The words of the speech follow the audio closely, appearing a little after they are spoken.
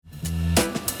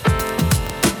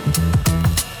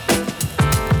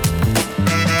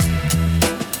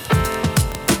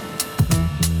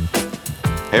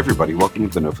Hey, everybody. Welcome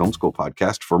to the No Film School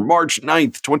podcast for March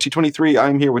 9th, 2023.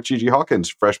 I'm here with Gigi Hawkins,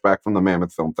 fresh back from the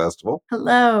Mammoth Film Festival.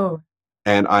 Hello.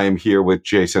 And I am here with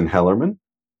Jason Hellerman.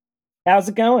 How's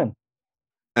it going?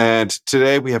 And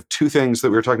today we have two things that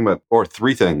we were talking about, or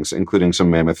three things, including some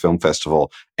Mammoth Film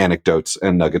Festival anecdotes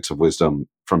and nuggets of wisdom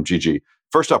from Gigi.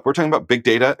 First up, we're talking about big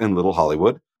data in Little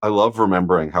Hollywood. I love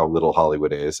remembering how little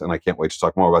Hollywood is, and I can't wait to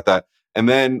talk more about that. And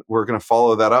then we're going to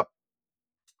follow that up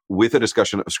with a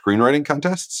discussion of screenwriting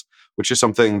contests, which is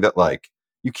something that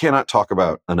you cannot talk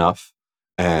about enough.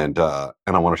 And I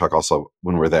want to talk also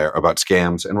when we're there about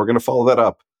scams. And we're going to follow that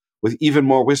up with even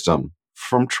more wisdom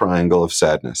from Triangle of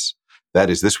Sadness. That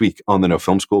is this week on the No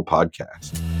Film School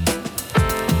podcast.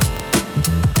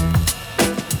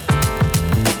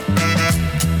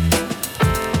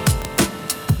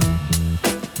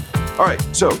 All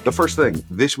right, so the first thing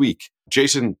this week,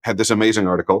 Jason had this amazing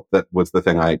article that was the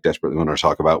thing I desperately wanted to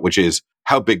talk about, which is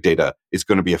how big data is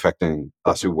going to be affecting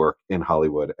us who work in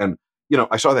Hollywood. And,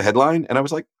 I saw the headline and I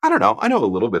was like, I don't know. I know a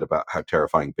little bit about how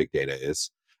terrifying big data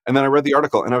is. And then I read the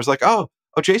article and I was like, oh,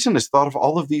 Jason has thought of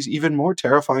all of these even more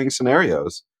terrifying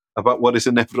scenarios about what is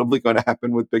inevitably going to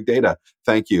happen with big data.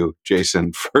 Thank you,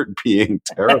 Jason, for being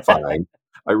terrifying.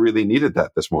 I really needed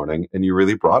that this morning and you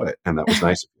really brought it. And that was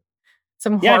nice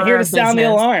of you. I'm here to sound the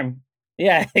alarm.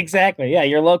 Yeah, exactly. Yeah,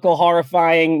 your local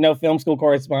horrifying No Film School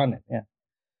correspondent. Yeah.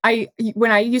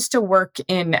 When I used to work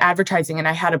in advertising and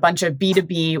I had a bunch of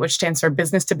B2B, which stands for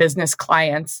business to business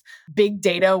clients, big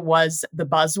data was the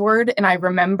buzzword. And I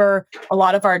remember a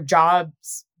lot of our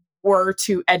jobs were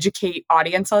to educate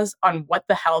audiences on what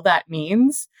the hell that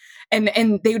means. And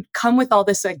they would come with all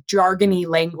this jargony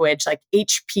language like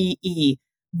HPE,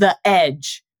 the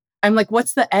edge. I'm like,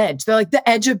 what's the edge? They're like, the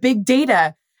edge of big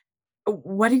data.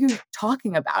 What are you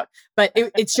talking about? But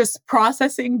it's just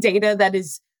processing data that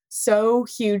is so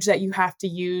huge that you have to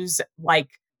use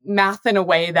math in a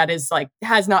way that is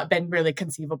has not been really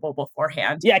conceivable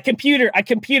beforehand. Yeah, a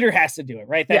computer has to do it,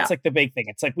 right? That's the big thing.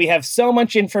 It's we have so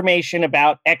much information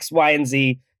about X, Y, and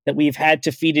Z that we've had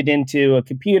to feed it into a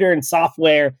computer and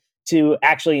software to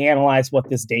actually analyze what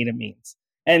this data means.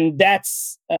 And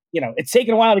that's, it's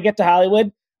taken a while to get to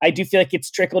Hollywood. I do feel like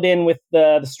it's trickled in with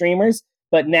the streamers,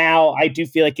 but now I do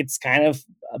feel like it's kind of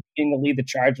beginning to lead the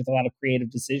charge with a lot of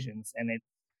creative decisions, and it's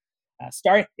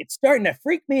starting to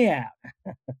freak me out.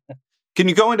 Can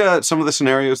you go into some of the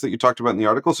scenarios that you talked about in the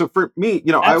article? So for me,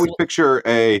 I always picture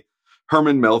a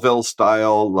Herman Melville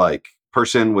style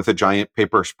person with a giant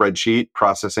paper spreadsheet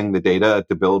processing the data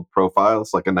to build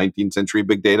profiles, like a 19th century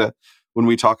big data. When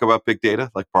we talk about big data,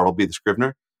 like Bartleby the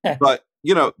Scrivener, but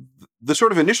the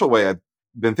sort of initial way I've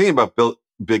been thinking about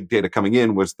big data coming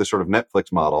in was the sort of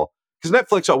Netflix model, because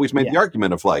Netflix always made the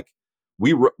argument of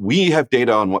we have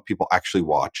data on what people actually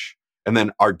watch, and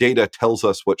then our data tells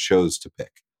us what shows to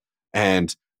pick.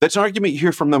 And that's an argument you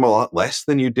hear from them a lot less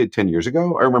than you did 10 years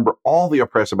ago. I remember all the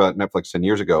press about Netflix 10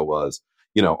 years ago was,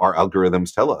 our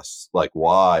algorithms tell us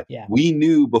why. We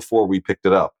knew before we picked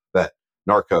it up that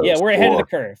Narcos. Yeah, we're ahead of the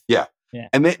curve. Yeah.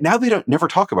 And now they don't never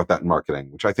talk about that in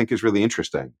marketing, which I think is really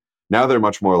interesting. Now they're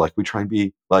much more we try and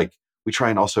be we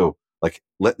try and also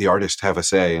let the artist have a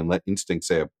say and let instinct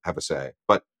have a say.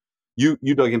 But you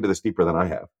dug into this deeper than I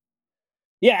have.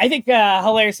 Yeah, I think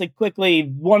hilariously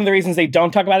quickly, one of the reasons they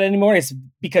don't talk about it anymore is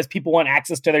because people want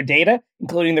access to their data,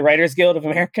 including the Writers Guild of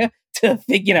America, to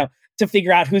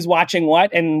figure out who's watching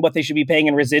what and what they should be paying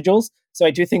in residuals. So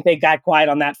I do think they got quiet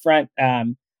on that front,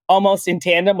 almost in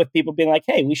tandem with people being like,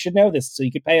 hey, we should know this so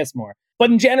you could pay us more.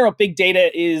 But in general, big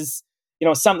data is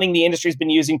something the industry's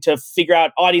been using to figure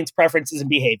out audience preferences and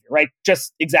behavior, right?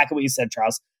 Just exactly what you said,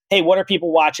 Charles. Hey, what are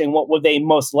people watching? What would they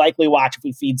most likely watch if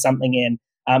we feed something in?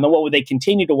 And what would they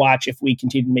continue to watch if we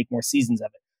continue to make more seasons of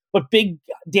it? But big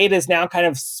data is now kind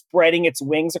of spreading its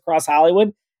wings across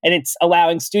Hollywood, and it's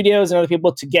allowing studios and other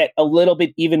people to get a little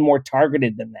bit even more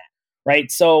targeted than that,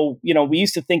 right? So, we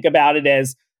used to think about it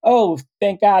as, oh,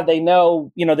 thank God they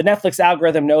know, the Netflix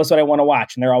algorithm knows what I want to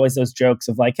watch. And there are always those jokes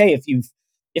of hey,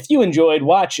 if you enjoyed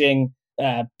watching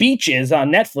Beaches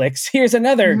on Netflix, here's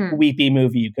another weepy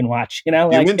movie you can watch.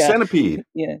 Human Centipede.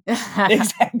 Yeah,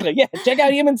 exactly. Yeah, check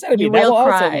out Human Centipede. That will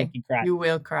also make you cry. You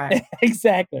will cry.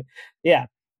 Exactly. Yeah.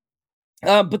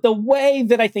 But the way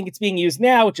that I think it's being used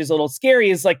now, which is a little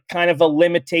scary, is kind of a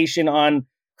limitation on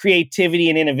creativity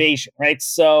and innovation, right?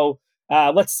 So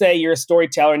let's say you're a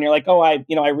storyteller and you're like, oh, I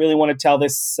really want to tell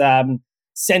this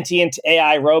sentient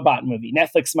AI robot movie.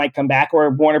 Netflix might come back, or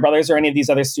Warner Brothers or any of these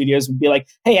other studios would be like,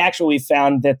 hey, actually, we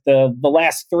found that the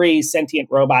last 3 sentient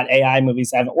robot AI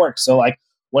movies haven't worked. So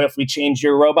what if we change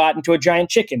your robot into a giant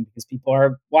chicken because people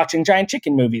are watching giant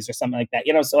chicken movies or something like that?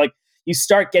 So you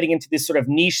start getting into this sort of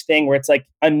niche thing where it's like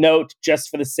a note just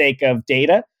for the sake of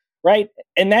data, right?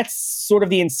 And that's sort of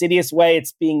the insidious way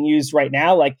it's being used right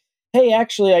now. Like, hey,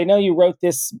 actually, I know you wrote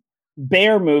this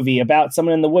bear movie about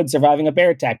someone in the woods surviving a bear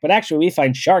attack, but actually we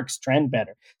find sharks trend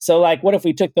better. So like, what if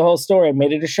we took the whole story and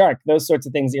made it a shark? Those sorts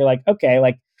of things. You're like, okay,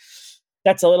 like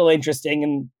that's a little interesting.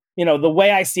 And, the way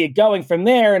I see it going from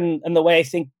there and the way I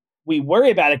think we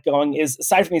worry about it going is,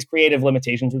 aside from these creative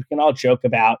limitations, which we can all joke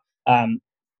about,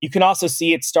 you can also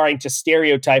see it starting to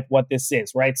stereotype what this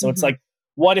is, right? So it's like,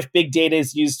 what if big data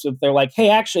is used if they're like,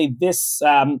 hey, actually, this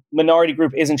minority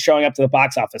group isn't showing up to the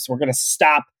box office. We're going to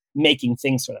stop making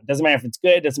things for them. Doesn't matter if it's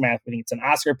good. Doesn't matter if we think it's an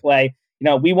Oscar play.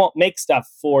 We won't make stuff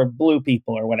for blue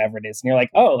people or whatever it is. And you're like,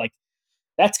 oh, like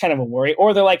that's kind of a worry.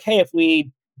 Or they're like, hey, if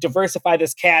we diversify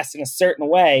this cast in a certain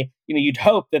way, you'd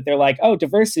hope that they're like, oh,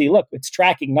 diversity, look, it's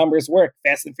tracking, numbers work.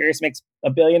 Fast and Furious makes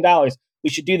 $1 billion. We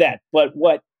should do that. But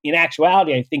what in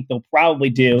actuality I think they'll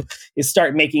probably do is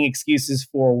start making excuses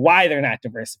for why they're not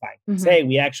diversifying. Say,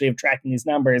 we actually have tracking these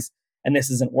numbers and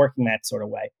this isn't working that sort of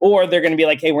way. Or they're going to be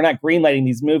like, hey, we're not greenlighting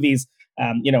these movies,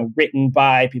 written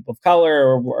by people of color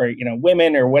or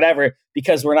women or whatever,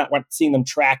 because we're not seeing them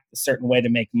track a certain way to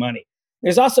make money.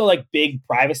 There's also like big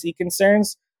privacy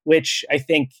concerns, which I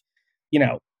think,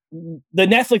 the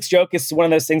Netflix joke is one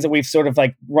of those things that we've sort of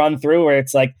like run through where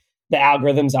it's like the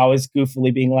algorithm's always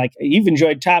goofily being like, you've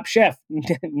enjoyed Top Chef,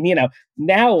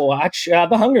 now watch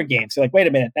The Hunger Games. You're like, wait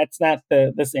a minute, that's not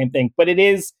the same thing. But it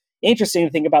is interesting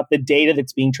to think about the data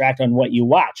that's being tracked on what you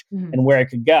watch and where it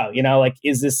could go. Like,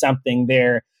 is this something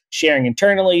they're sharing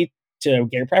internally to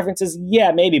get your preferences?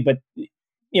 Yeah, maybe. But,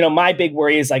 my big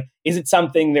worry is like, is it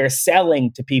something they're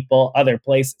selling to people other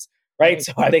places? Right.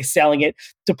 So are they selling it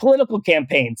to political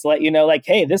campaigns to let you know, like,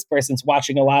 hey, this person's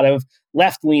watching a lot of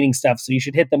left-leaning stuff, so you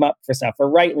should hit them up for stuff, or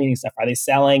right-leaning stuff? Are they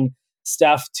selling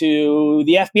stuff to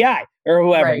the FBI or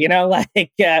whoever,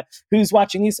 who's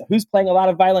watching these, who's playing a lot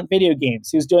of violent video games,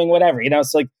 who's doing whatever,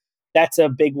 so like that's a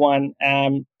big one.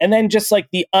 And then just like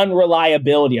the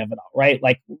unreliability of it all, right?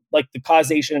 Like the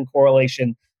causation and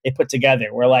correlation they put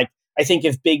together, where like, I think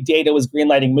if big data was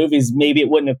greenlighting movies, maybe it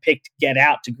wouldn't have picked Get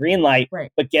Out to greenlight,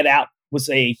 but Get Out was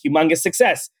a humongous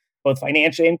success, both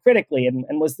financially and critically, and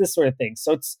was this sort of thing.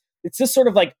 So it's this sort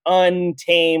of like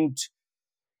untamed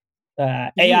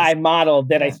AI model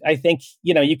that I think,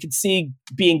 you could see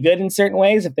being good in certain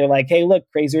ways. If they're like, hey, look,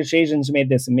 Crazy Rich Asians made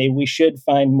this, and maybe we should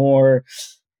find more,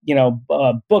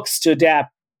 books to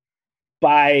adapt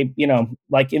by,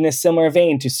 like in this similar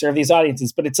vein to serve these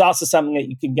audiences. But it's also something that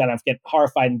you can kind of get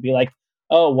horrified and be like,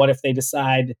 oh, what if they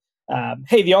decide,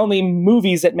 hey, the only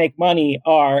movies that make money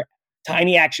are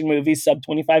tiny action movies, sub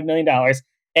 $25 million,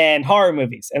 and horror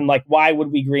movies. And like, why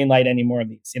would we greenlight any more of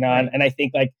these? And I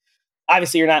think like,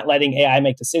 obviously you're not letting AI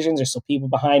make decisions. There's still people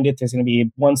behind it. There's going to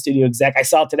be one studio exec. I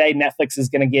saw today, Netflix is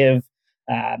going to give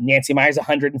Nancy Meyers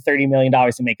 $130 million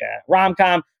to make a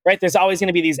rom-com, right? There's always going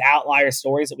to be these outlier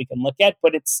stories that we can look at,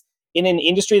 but it's in an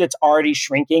industry that's already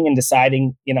shrinking and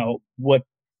deciding, what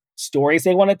stories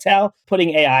they want to tell. Putting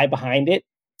AI behind it,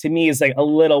 to me, is like a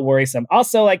little worrisome.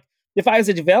 Also, like if I was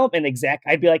a development exec,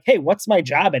 I'd be like, hey, what's my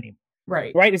job anymore?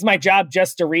 Right? Is my job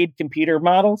just to read computer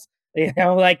models,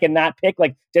 and not pick?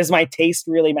 Like, does my taste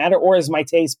really matter? Or is my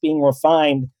taste being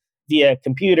refined via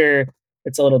computer?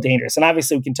 It's a little dangerous. And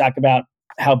obviously we can talk about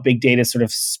how big data is sort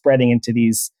of spreading into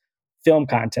these film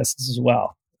contests as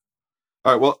well.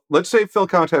 All right, well, let's save film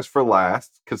contest for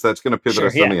last, because that's going to pivot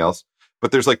us to something else.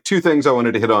 But there's like two things I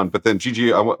wanted to hit on. But then,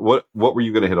 Gigi, what were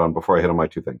you going to hit on before I hit on my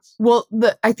two things? Well,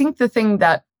 I think the thing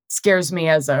that scares me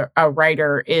as a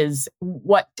writer is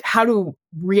how to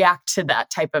react to that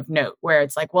type of note, where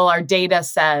it's like, well, our data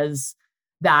says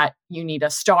that you need a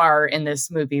star in this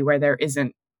movie where there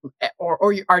isn't,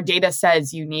 or our data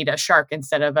says you need a shark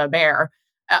instead of a bear.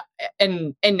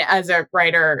 And as a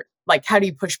writer, like, how do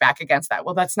you push back against that?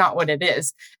 Well, that's not what it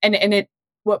is. And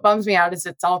what bums me out is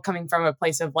it's all coming from a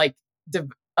place of like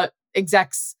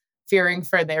execs fearing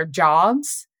for their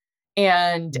jobs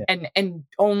and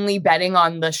only betting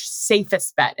on the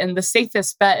safest bet. And the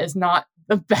safest bet is not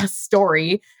the best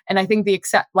story. And I think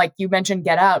like you mentioned,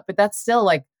 Get Out, but that's still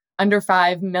like under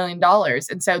 $5 million.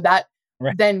 And so that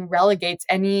then relegates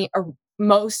any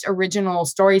most original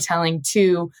storytelling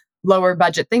to lower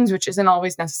budget things, which isn't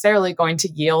always necessarily going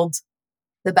to yield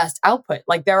the best output.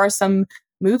 Like there are some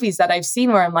movies that I've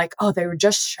seen where I'm like, oh, they were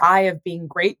just shy of being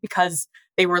great because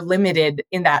they were limited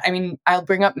in that. I mean, I'll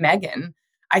bring up Megan.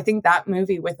 I think that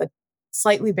movie with a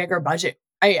slightly bigger budget,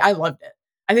 I loved it.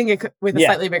 I think it could, with a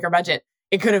slightly bigger budget,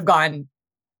 it could have gone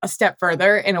a step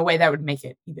further in a way that would make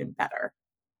it even better.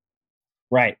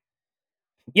 Right.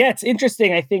 Yeah, it's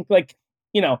interesting. I think, like,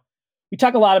 we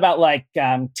talk a lot about like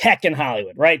tech in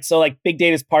Hollywood, right? So like big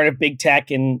data is part of big tech,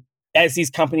 and as these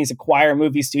companies acquire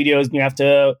movie studios and you have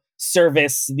to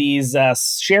service these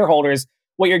shareholders,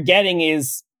 what you're getting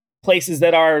is places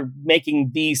that are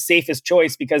making the safest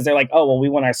choice because they're like, oh, well, we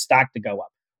want our stock to go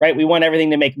up, right? We want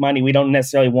everything to make money. We don't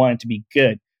necessarily want it to be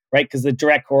good, right? Because the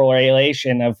direct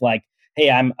correlation of like, hey,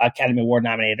 I'm Academy Award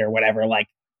nominated or whatever, like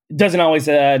doesn't always,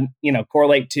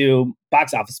 correlate to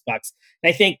box office bucks.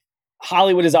 And I think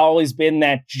Hollywood has always been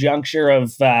that junction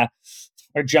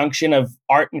of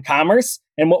art and commerce.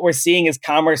 And what we're seeing is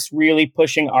commerce really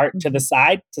pushing art to the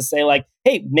side to say like,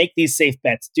 hey, make these safe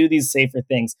bets, do these safer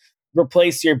things,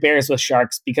 replace your bears with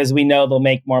sharks because we know they'll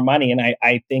make more money. And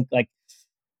I think like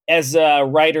as a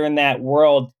writer in that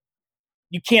world,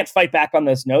 you can't fight back on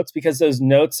those notes because those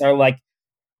notes are like,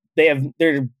 they're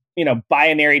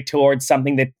binary towards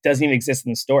something that doesn't even exist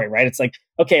in the story, right? It's like,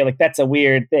 okay, like that's a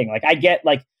weird thing. Like I get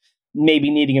like maybe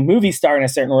needing a movie star in a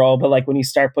certain role, but like when you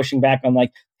start pushing back on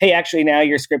like, hey, actually now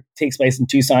your script takes place in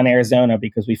Tucson, Arizona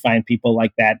because we find people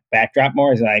like that backdrop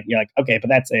more, you're like, okay, but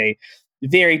that's a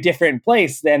very different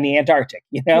place than the Antarctic,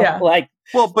 Yeah. Like,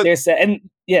 well, but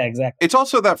yeah, exactly. It's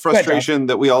also that frustration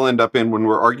that we all end up in when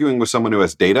we're arguing with someone who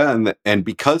has data, and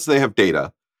because they have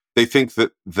data, they think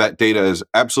that data is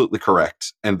absolutely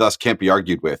correct and thus can't be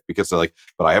argued with because they're like,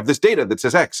 but I have this data that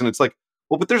says X, and it's like,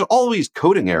 well, but there's always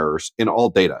coding errors in all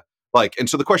data. Like, and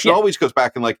so the question always goes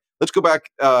back and like, let's go back,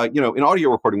 in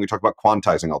audio recording, we talk about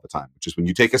quantizing all the time, which is when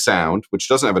you take a sound, which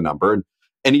doesn't have a number, and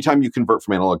anytime you convert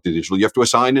from analog to digital, you have to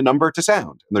assign a number to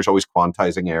sound. And there's always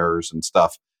quantizing errors and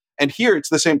stuff. And here it's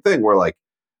the same thing where like,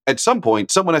 at some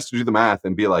point, someone has to do the math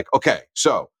and be like, okay,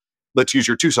 so let's use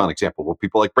your Tucson example. Well,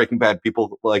 people like Breaking Bad,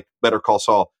 people like Better Call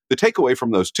Saul. The takeaway from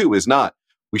those two is not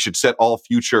we should set all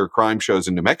future crime shows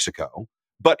in New Mexico.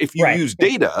 But if you use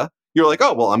data, you're like,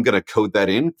 oh, well, I'm going to code that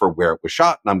in for where it was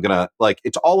shot. And I'm going to like,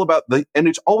 it's all about and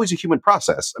it's always a human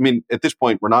process. I mean, at this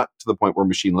point, we're not to the point where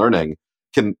machine learning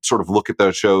can sort of look at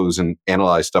those shows and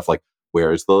analyze stuff like,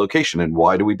 where is the location and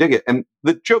why do we dig it? And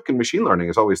the joke in machine learning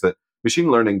is always that machine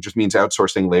learning just means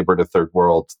outsourcing labor to third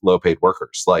world low paid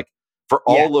workers. Like for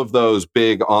all of those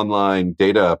big online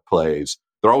data plays,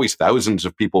 there are always thousands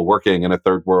of people working in a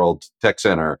third world tech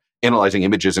center, analyzing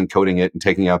images and coding it and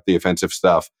taking out the offensive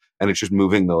stuff. And it's just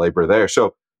moving the labor there.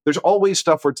 So there's always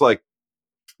stuff where it's like,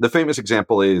 the famous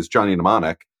example is Johnny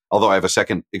Mnemonic. Although I have a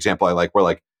second example I like where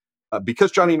like,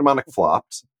 because Johnny Mnemonic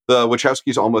flopped, the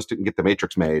Wachowskis almost didn't get The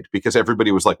Matrix made because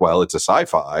everybody was like, well, it's a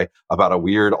sci-fi about a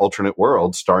weird alternate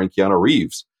world starring Keanu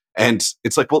Reeves. And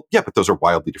it's like, well, yeah, but those are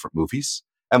wildly different movies.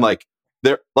 And like,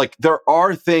 there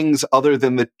are things other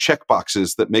than the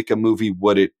checkboxes that make a movie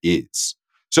what it is.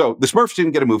 So the Smurfs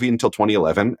didn't get a movie until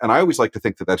 2011. And I always like to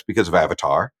think that that's because of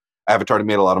Avatar. Avatar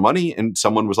made a lot of money. And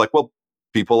someone was like, well,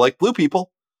 people like blue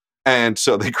people. And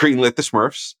so they greenlit the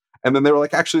Smurfs. And then they were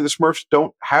like, actually, the Smurfs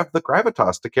don't have the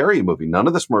gravitas to carry a movie. None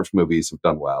of the Smurfs movies have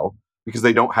done well because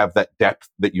they don't have that depth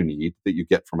that you need, that you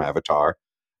get from Avatar.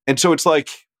 And so it's like,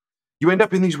 you end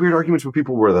up in these weird arguments with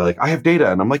people where they're like, I have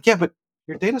data. And I'm like, yeah, but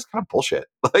your data's kind of bullshit.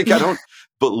 Like, I don't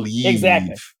believe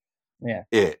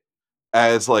it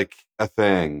as like a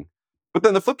thing. But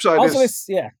then the flip side also is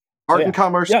art and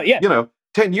commerce.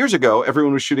 10 years ago,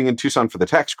 everyone was shooting in Tucson for the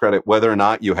tax credit, whether or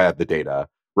not you had the data.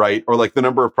 Right. Or like the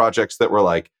number of projects that were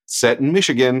like set in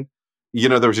Michigan.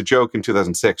 There was a joke in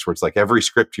 2006 where it's like every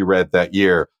script you read that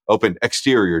year opened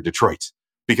exterior Detroit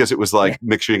because it was like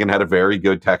Michigan had a very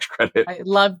good tax credit. I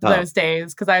loved those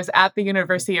days because I was at the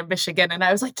University of Michigan and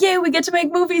I was like, yay, we get to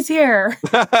make movies here.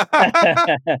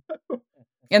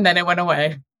 And then it went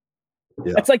away.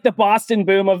 Yeah. It's like the Boston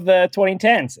boom of the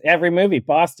 2010s. Every movie,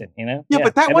 Boston, Yeah,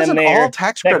 but that wasn't all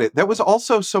tax credit. That was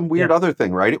also some weird other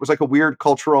thing, right? It was like a weird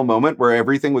cultural moment where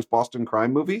everything was Boston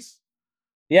crime movies.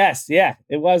 Yes, yeah.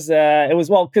 It was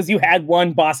well, because you had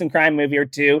one Boston crime movie or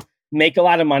two, make a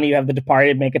lot of money. You have The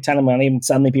Departed, make a ton of money, and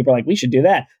suddenly people are like, we should do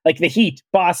that. Like The Heat,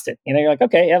 Boston. You're like,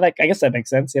 okay, yeah, like I guess that makes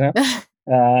sense,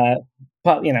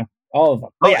 But all of them.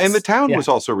 Oh, yes. And The Town was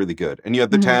also really good. And you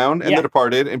had The Town and The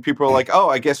Departed, and people are like, oh,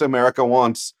 I guess America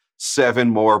wants 7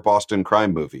 more Boston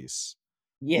crime movies.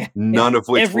 Yeah. None of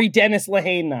which every Dennis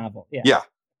Lehane novel. Yeah. Yeah.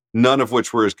 None of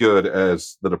which were as good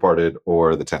as The Departed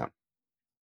or The Town.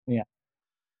 Yeah.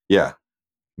 Yeah.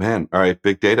 Man. All right.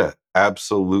 Big data.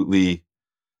 Absolutely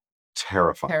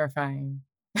terrifying.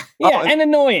 And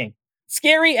annoying.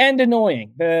 Scary and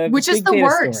annoying. Which is the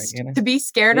worst, story, to be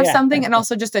scared of something and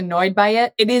also just annoyed by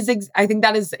it. It is, I think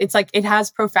it's like, it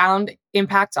has profound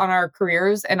impacts on our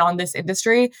careers and on this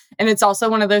industry. And it's also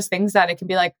one of those things that it can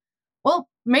be like, well,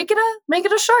 make it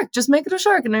a shark, just make it a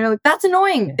shark. And you're like, that's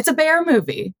annoying. It's a bear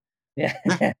movie.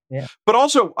 Yeah. Yeah. But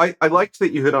also, I liked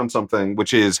that you hit on something,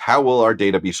 which is how will our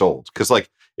data be sold? Because, like,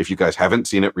 if you guys haven't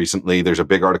seen it recently, there's a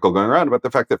big article going around about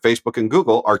the fact that Facebook and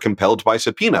Google are compelled by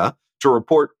subpoena to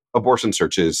report abortion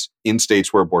searches in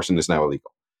states where abortion is now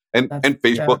illegal. And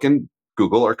Facebook and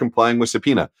Google are complying with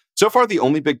subpoena. So far, the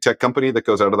only big tech company that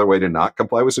goes out of their way to not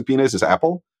comply with subpoenas is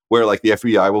Apple, where like the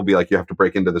FBI will be like, you have to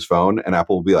break into this phone, and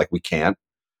Apple will be like, we can't,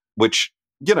 which,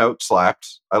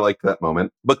 slapped. I liked that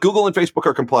moment. But Google and Facebook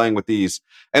are complying with these.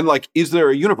 And like, is there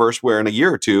a universe where in a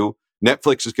year or two,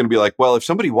 Netflix is going to be like, well, if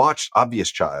somebody watched Obvious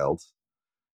Child,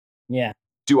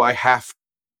 do I have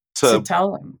to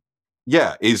tell them?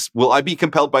 Yeah, will I be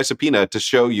compelled by subpoena to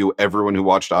show you everyone who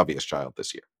watched Obvious Child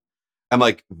this year? And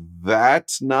like,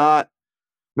 that's not,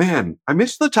 man, I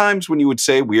miss the times when you would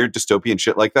say weird dystopian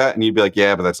shit like that, and you'd be like,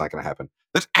 yeah, but that's not going to happen.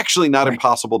 That's actually not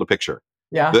impossible to picture.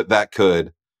 Yeah. That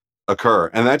could occur.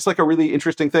 And that's like a really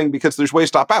interesting thing because there's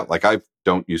ways to opt out. Like, I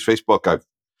don't use Facebook. I'm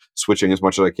switching as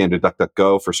much as I can to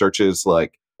DuckDuckGo for searches.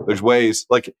 Like, there's ways,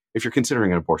 like, if you're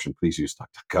considering an abortion, please use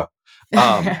DuckDuckGo.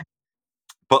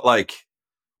 But like,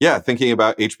 yeah, thinking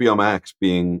about HBO Max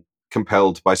being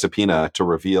compelled by subpoena to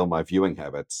reveal my viewing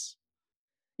habits.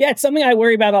 Yeah, it's something I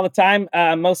worry about all the time,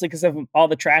 mostly because of all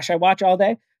the trash I watch all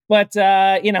day. But,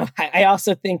 I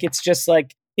also think it's just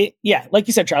like, like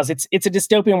you said, Charles, it's a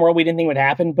dystopian world we didn't think would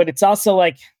happen. But it's also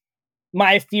like,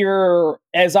 my fear,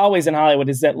 as always in Hollywood,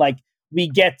 is that like we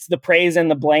get the praise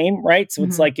and the blame, right? So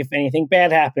it's like, if anything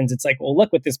bad happens, it's like, well,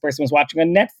 look what this person was watching on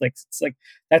Netflix. It's like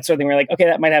that sort of thing. We're like, okay,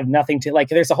 that might have nothing to like.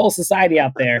 There's a whole society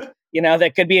out there,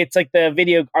 that could be. It's like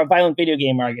the violent video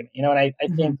game argument, And I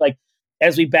think like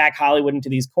as we back Hollywood into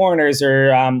these corners,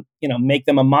 or make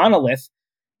them a monolith,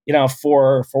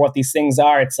 for what these things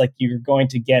are, it's like you're going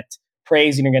to get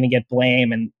praise and you're going to get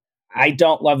blame, and I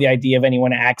don't love the idea of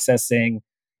anyone accessing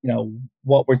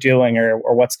what we're doing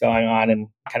or what's going on and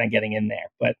kind of getting in there.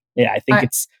 But yeah, I think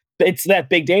it's that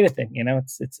big data thing,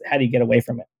 it's how do you get away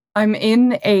from it? I'm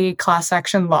in a class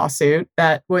action lawsuit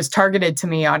that was targeted to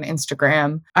me on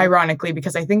Instagram, ironically,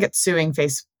 because I think it's suing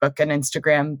Facebook and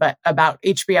Instagram, but about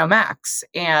HBO Max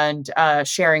and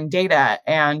sharing data.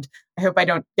 And I hope I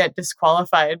don't get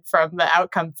disqualified from the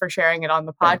outcome for sharing it on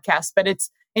the podcast, but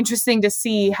it's interesting to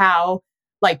see how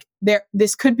like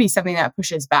this could be something that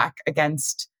pushes back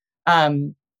against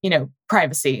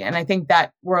privacy. And I think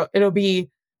that it'll be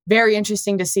very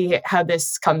interesting to see how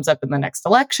this comes up in the next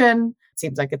election. It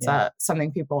seems like it's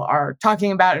something people are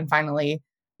talking about, and finally,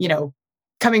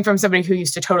 coming from somebody who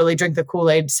used to totally drink the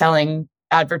Kool-Aid selling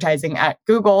advertising at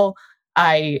Google,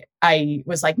 I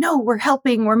was like, no,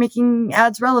 we're making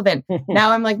ads relevant.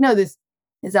 Now I'm like, no, this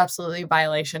is absolutely a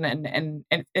violation, and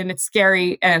it's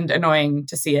scary and annoying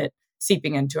to see it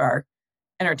seeping into our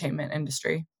entertainment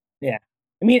industry. Yeah.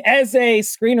 I mean, as a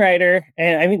screenwriter,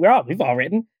 and I mean, we've all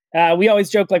written, we always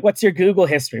joke, like, what's your Google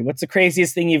history? What's the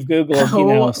craziest thing you've Googled,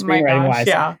 screenwriting wise?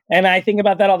 Yeah. And I think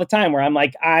about that all the time, where I'm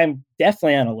like, I'm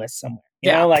definitely on a list somewhere.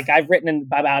 You know, like I've written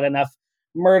about enough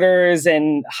murders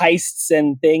and heists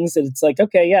and things that it's like,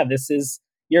 okay, yeah, this is,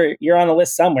 you're on a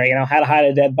list somewhere, how to hide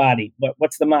a dead body.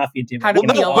 What's the mafia doing? How to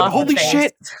peel off holy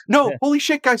shit. No, holy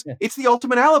shit, guys. It's the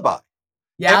ultimate alibi.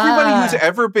 Yeah. Everybody who's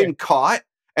ever been caught,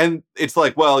 and it's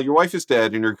like, well, your wife is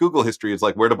dead, and your Google history is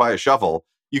like where to buy a shovel.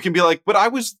 You can be like, but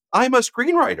I'm a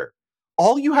screenwriter.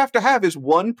 All you have to have is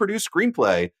one produced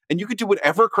screenplay, and you can do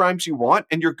whatever crimes you want,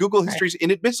 and your Google history is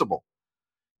inadmissible.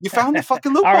 You found the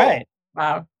fucking loophole. All right.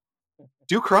 Wow.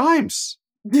 Do crimes.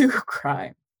 Do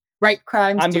crime. Right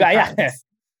crimes, do crimes. Yeah.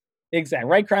 Exactly.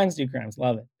 Right crimes, do crimes.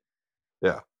 Love it.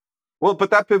 Yeah. Well,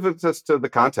 but that pivots us to the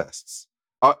contests.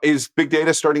 Is big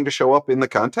data starting to show up in the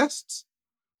contests?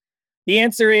 The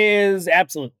answer is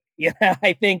absolutely. Yeah,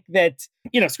 I think that,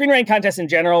 screenwriting contests in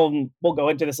general, and we'll go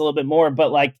into this a little bit more,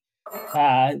 but like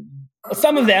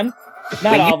some of them,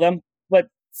 not all of them, but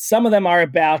some of them are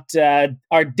about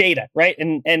our data, right?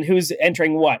 And who's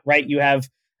entering what, right? You have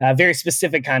very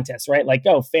specific contests, right? Like,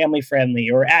 family friendly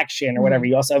or action or whatever.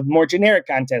 You also have more generic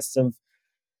contests of,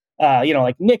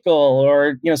 like Nickel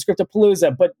or,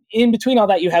 Scriptapalooza. But in between all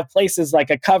that, you have places like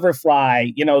a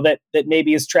Coverfly, that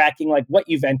maybe is tracking like what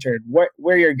you've entered,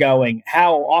 where you're going,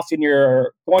 how often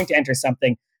you're going to enter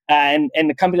something. And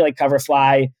a company like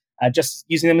Coverfly, just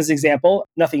using them as an example,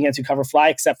 nothing against you, Coverfly,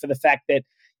 except for the fact that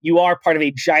you are part of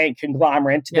a giant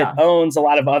conglomerate that owns a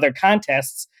lot of other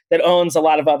contests, that owns a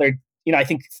lot of other, I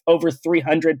think over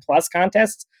 300 plus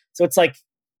contests. So it's like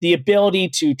the ability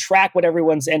to track what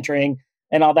everyone's entering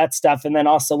and all that stuff, and then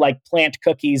also like plant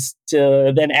cookies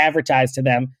to then advertise to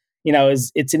them,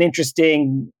 it's an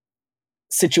interesting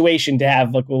situation to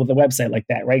have with a website like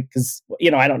that, right? Because,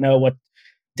 I don't know what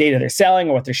data they're selling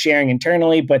or what they're sharing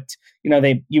internally. But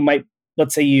you might,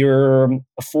 let's say you're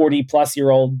a 40 plus year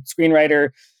old screenwriter,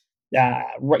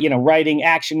 writing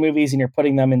action movies, and you're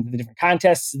putting them into the different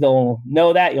contests. They'll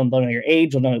know that. You'll know your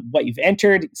age. You'll know what you've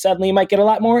entered. Suddenly, you might get a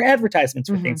lot more advertisements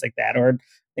for things like that, or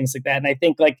things like that. And I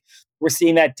think like we're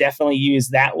seeing that definitely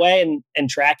used that way, and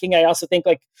tracking. I also think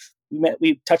like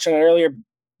we touched on it earlier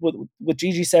with what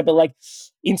Gigi said, but like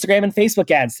Instagram and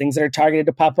Facebook ads, things that are targeted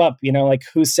to pop up. Like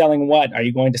who's selling what? Are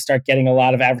you going to start getting a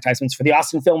lot of advertisements for the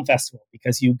Austin Film Festival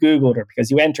because you Googled, or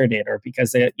because you entered it, or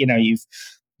because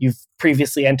you've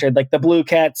previously entered like the Blue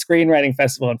Cat Screenwriting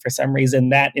Festival, and for some reason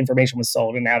that information was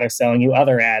sold, and now they're selling you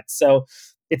other ads. So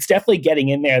it's definitely getting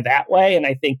in there that way. And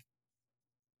I think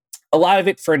a lot of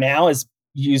it for now is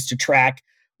used to track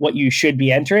what you should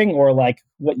be entering, or like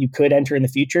what you could enter in the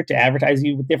future to advertise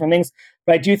you with different things.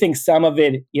 But I do think some of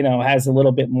it, has a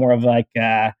little bit more of like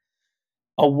a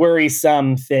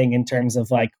worrisome thing in terms of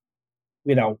like,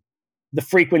 the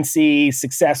frequency,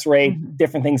 success rate,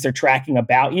 different things they're tracking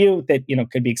about you that,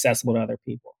 could be accessible to other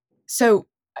people. So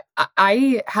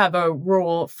I have a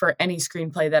rule for any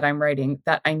screenplay that I'm writing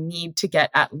that I need to get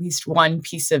at least one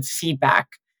piece of feedback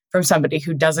from somebody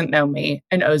who doesn't know me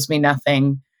and owes me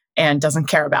nothing and doesn't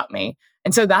care about me.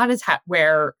 And so that is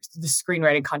where the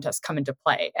screenwriting contests come into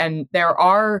play. And there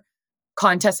are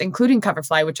contests, including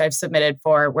Coverfly, which I've submitted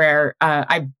for, where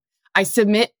I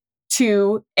submit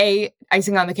to A,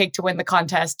 icing on the cake to win the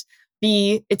contest,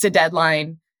 B, it's a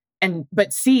deadline,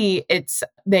 but C,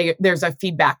 there's a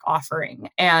feedback offering.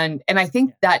 And I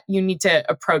think that you need to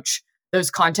approach those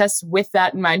contests with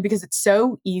that in mind, because it's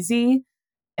so easy,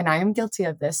 and I am guilty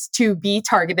of this, to be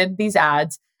targeted these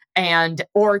ads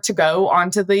or to go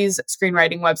onto these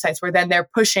screenwriting websites where then they're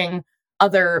pushing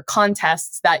other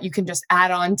contests that you can just add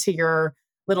on to your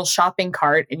little shopping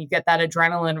cart, and you get that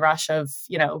adrenaline rush of,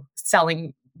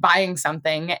 buying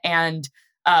something and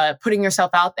putting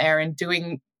yourself out there and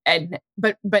doing,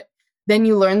 but then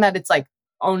you learn that it's like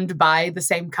owned by the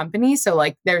same company. So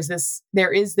like there is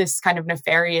this kind of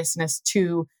nefariousness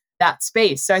to that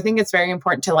space. So I think it's very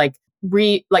important to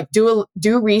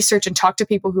do research and talk to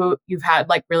people who you've had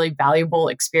like really valuable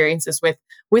experiences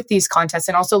with these contests,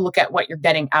 and also look at what you're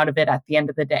getting out of it at the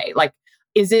end of the day. Like,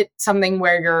 is it something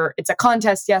where it's a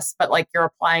contest? Yes, but like you're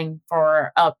applying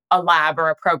for a lab or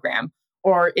a program,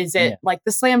 or is it like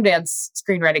the Slam Dance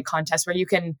screenwriting contest where you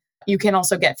can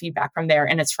also get feedback from there,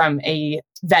 and it's from a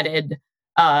vetted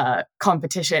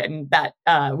competition that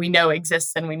we know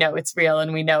exists, and we know it's real,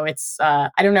 and we know it's I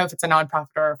don't know if it's a nonprofit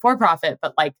or a for-profit,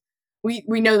 but like we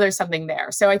know there's something there.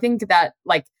 So I think that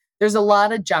like there's a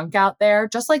lot of junk out there,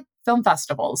 just like film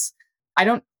festivals. I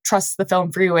don't trust the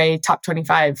Film Freeway top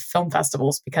 25 film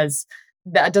festivals, because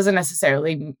that doesn't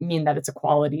necessarily mean that it's a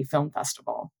quality film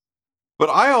festival. But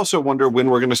I also wonder when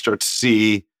we're going to start to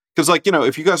see, because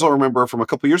if you guys all remember from a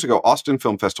couple years ago, Austin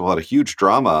Film Festival had a huge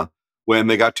drama when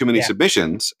they got too many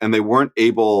submissions, and they weren't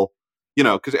able,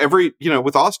 because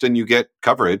with Austin, you get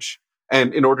coverage,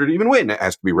 and in order to even win, it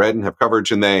has to be read and have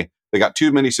coverage. And they got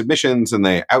too many submissions, and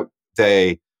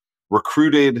they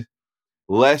recruited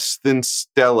less than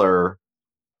stellar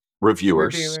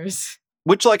reviewers.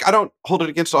 Which, I don't hold it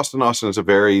against Austin. Austin is a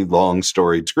very long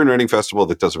storied screenwriting festival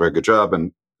that does a very good job,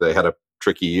 and they had a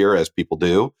tricky year, as people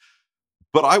do.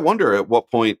 But I wonder at what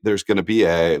point there's going to be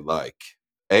a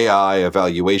AI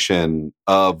evaluation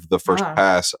of the first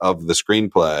pass of the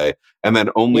screenplay, and then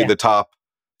only the top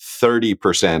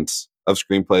 30% of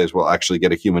screenplays will actually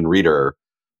get a human reader,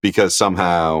 because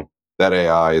somehow that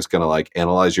AI is going to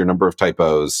analyze your number of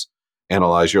typos,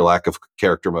 analyze your lack of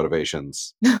character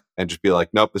motivations, and just be like,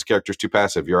 nope, this character's too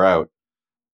passive, you're out.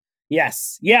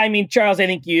 Yes. Yeah. I mean, Charles, I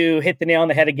think you hit the nail on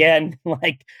the head again.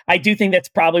 I do think that's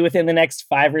probably within the next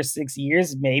 5 or 6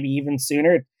 years, maybe even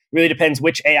sooner. It really depends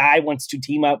which AI wants to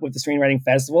team up with the Screenwriting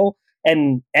Festival.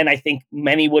 And I think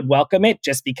many would welcome it,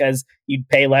 just because you'd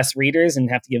pay less readers and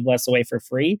have to give less away for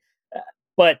free.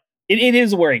 But it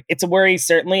is a worry. It's a worry,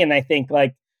 certainly. And I think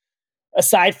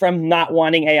aside from not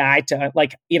wanting AI to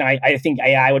I think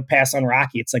AI would pass on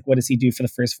Rocky. It's what does he do for the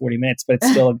first 40 minutes? But it's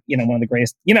still, one of the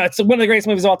greatest, it's one of the greatest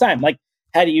movies of all time.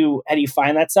 How do you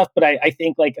find that stuff? But I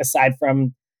think aside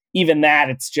from even that,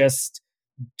 it's just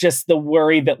the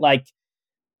worry that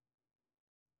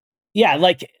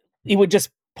it would just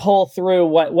pull through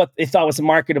what they thought was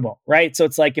marketable. Right. So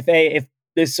it's if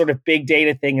this sort of big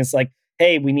data thing is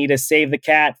hey, we need a Save the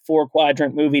Cat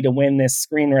 4-quadrant movie to win this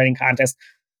screenwriting contest.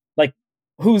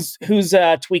 Who's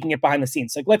tweaking it behind the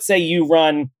scenes? Let's say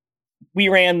we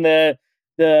ran the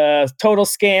total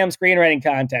scam screenwriting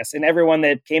contest, and everyone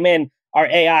that came in, our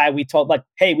AI, we told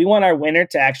hey, we want our winner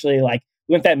to actually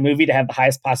We want that movie to have the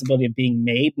highest possibility of being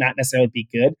made, not necessarily be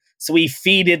good. So we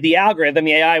feeded the algorithm,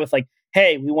 the AI, with like,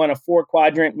 hey, we want a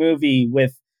 4-quadrant movie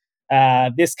with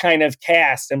this kind of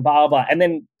cast and blah, blah, blah. And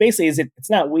then basically it's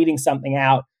not weeding something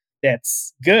out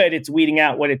that's good. It's weeding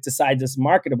out what it decides is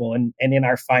marketable. And in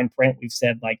our fine print, we've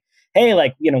said like, hey,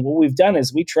 like, what we've done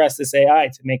is we trust this AI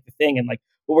to make the thing. And like,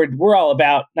 we're all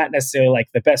about not necessarily like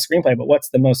the best screenplay, but what's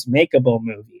the most makeable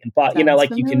movie. And, like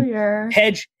familiar. You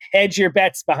can hedge your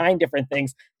bets behind different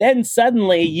things. Then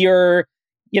suddenly you're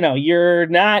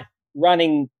not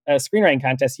running a screenwriting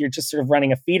contest. You're just sort of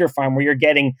running a feeder farm where you're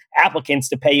getting applicants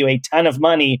to pay you a ton of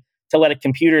money to let a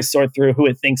computer sort through who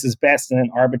it thinks is best and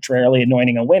then arbitrarily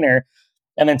anointing a winner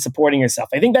and then supporting yourself.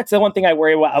 I think that's the one thing I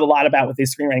worry a lot about with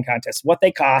these screenwriting contests, what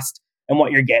they cost and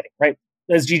what you're getting, right?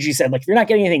 As Gigi said, like if you're not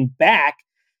getting anything back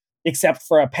except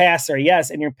for a pass or a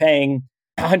yes, and you're paying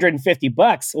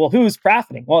 $150, well, who's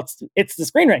profiting? Well, it's the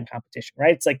screenwriting competition,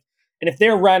 right? It's like, and if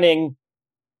they're running,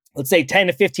 let's say 10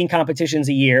 to 15 competitions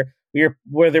a year,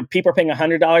 where people are paying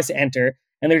 $100 to enter,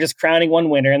 and they're just crowning one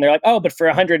winner, and they're like, oh, but for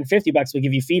 $150, we'll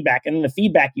give you feedback. And then the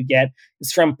feedback you get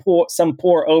is from some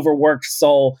poor overworked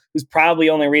soul who's probably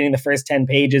only reading the first 10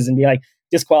 pages and be like,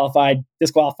 disqualified,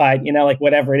 like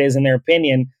whatever it is in their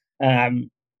opinion.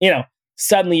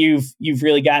 Suddenly you've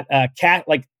really got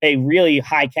a really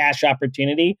high cash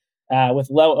opportunity with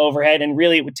low overhead. And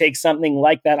really it would take something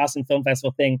like that Austin Film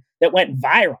Festival thing that went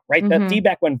viral, right? Mm-hmm. The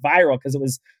feedback went viral because it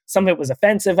was some of it was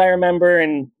offensive, I remember.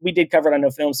 And we did cover it on No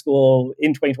Film School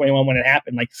in 2021 when it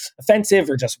happened, like offensive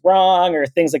or just wrong or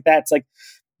things like that. It's like,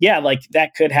 yeah, like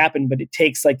that could happen, but it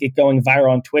takes like it going viral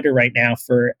on Twitter right now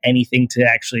for anything to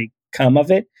actually come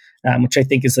of it, which I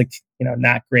think is like,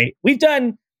 not great. We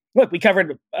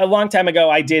covered a long time ago.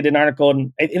 I did an article,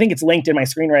 and I think it's linked in my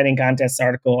screenwriting contest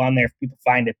article on there if people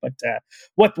find it. But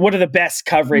what are the best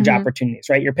coverage opportunities,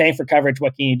 right? You're paying for coverage.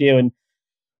 What can you do? And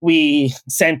we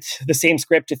sent the same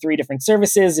script to 3 different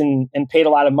services and paid a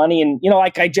lot of money. And,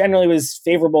 I generally was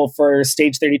favorable for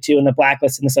Stage 32 and The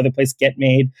Blacklist and this other place, Get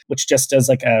Made, which just does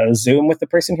like a Zoom with the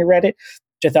person who read it,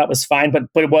 which I thought was fine, but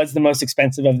it was the most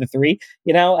expensive of the 3,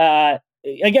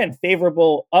 again,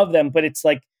 favorable of them, but it's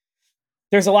like,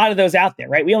 there's a lot of those out there,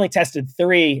 right? We only tested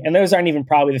 3, and those aren't even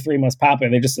probably the 3 most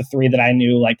popular. They're just the 3 that I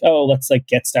knew, like, oh, let's like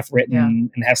get stuff written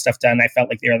and have stuff done. I felt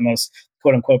like they were the most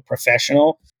quote unquote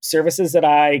professional services that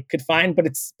I could find. But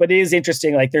it is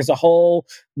interesting. Like there's a whole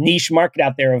niche market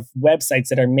out there of websites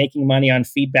that are making money on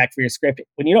feedback for your script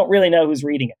when you don't really know who's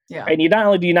reading it. Yeah. Right? And you not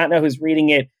only do you not know who's reading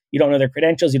it, you don't know their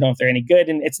credentials, you don't know if they're any good.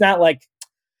 And it's not like,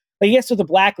 I guess with The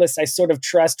Blacklist, I sort of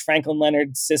trust Franklin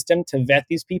Leonard's system to vet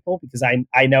these people because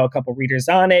I know a couple readers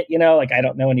on it, like I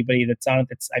don't know anybody that's on it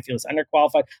that's I feel is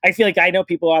underqualified. I feel like I know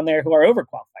people on there who are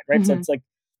overqualified, right? Mm-hmm. So it's like,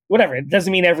 whatever. It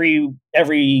doesn't mean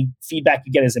every feedback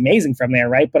you get is amazing from there,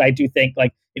 right? But I do think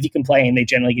like if you complain, they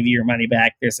generally give you your money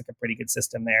back. There's like a pretty good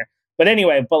system there. But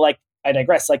anyway, like I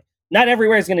digress. Like not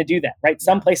everywhere is going to do that, right?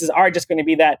 Some places are just going to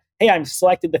be that, hey, I'm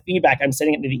selected the feedback, I'm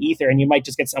sending it into the ether, and you might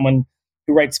just get someone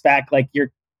who writes back like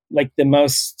you're like the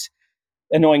most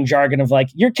annoying jargon of like,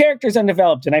 your character's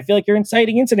undeveloped and I feel like your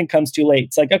inciting incident comes too late.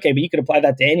 It's like, okay, but you could apply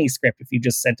that to any script if you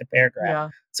just sent a paragraph. Yeah.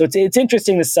 So it's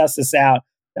interesting to suss this out,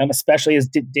 especially as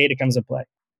data comes into play.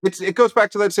 It goes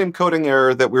back to that same coding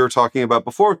error that we were talking about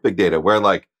before with big data, where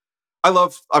like,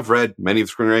 I've read many of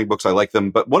the screenwriting books. I like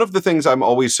them. But one of the things I'm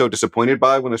always so disappointed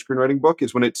by when a screenwriting book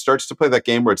is when it starts to play that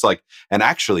game where it's like, and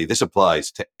actually this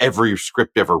applies to every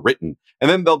script ever written. And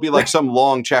then there'll be like some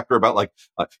long chapter about like,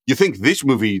 you think this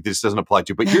movie, this doesn't apply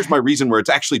to, but here's my reason where it's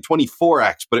actually 24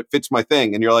 acts, but it fits my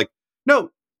thing. And you're like,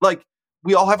 no, like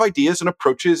we all have ideas and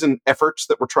approaches and efforts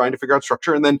that we're trying to figure out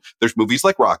structure. And then there's movies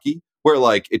like Rocky where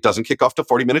like it doesn't kick off to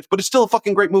 40 minutes, but it's still a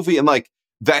fucking great movie. And like,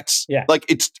 that's like,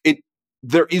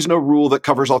 there is no rule that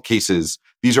covers all cases.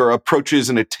 These are approaches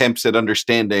and attempts at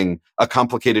understanding a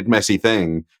complicated, messy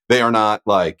thing. They are not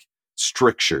like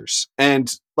strictures.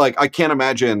 And like, I can't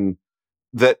imagine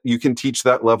that you can teach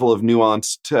that level of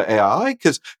nuance to AI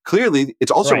because clearly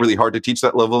it's also really hard to teach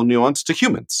that level of nuance to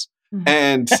humans. Mm-hmm.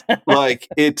 And like,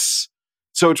 it's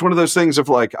one of those things of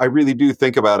like, I really do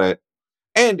think about it.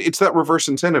 And it's that reverse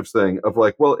incentives thing of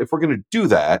like, well, if we're going to do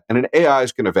that and an AI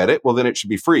is going to vet it, well, then it should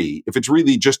be free. If it's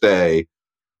really just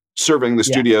serving the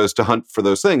studios to hunt for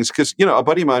those things. Because, a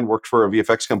buddy of mine worked for a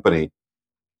VFX company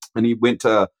and he went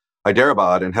to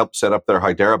Hyderabad and helped set up their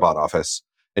Hyderabad office.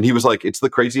 And he was like, it's the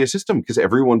craziest system because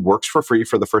everyone works for free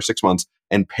for the first 6 months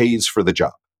and pays for the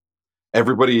job.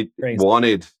 Everybody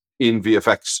wanted in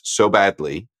VFX so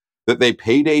badly that they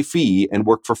paid a fee and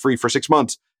worked for free for 6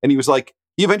 months. And he was like,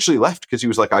 he eventually left because he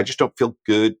was like, I just don't feel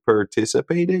good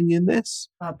participating in this.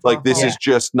 That's Like, this awful. is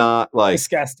just not like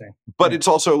disgusting. But it's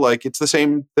also like, it's the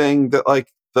same thing that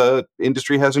like the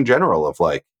industry has in general of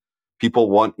like, people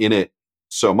want in it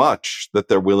so much that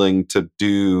they're willing to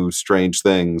do strange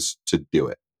things to do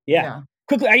it. Yeah.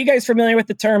 Quickly, are you guys familiar with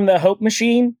the term the Hope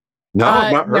Machine? No,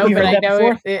 I've not heard no, of but it. I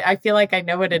know it. I feel like I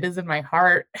know what it is in my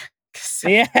heart.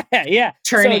 Yeah.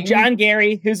 Churning. So John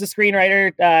Gary, who's a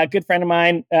screenwriter, good friend of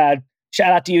mine,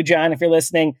 shout out to you, John, if you're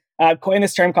listening, coined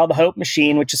this term called the Hope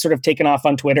Machine, which is sort of taken off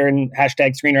on Twitter and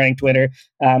hashtag screenwriting Twitter,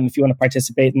 if you want to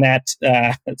participate in that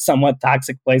somewhat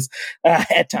toxic place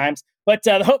at times. But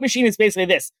the Hope Machine is basically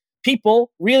this.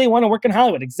 People really want to work in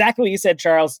Hollywood. Exactly what you said,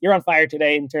 Charles. You're on fire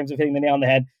today in terms of hitting the nail on the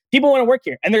head. People want to work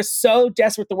here, and they're so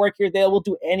desperate to work here, they will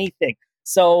do anything.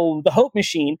 So the Hope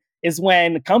Machine is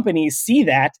when companies see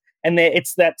that, and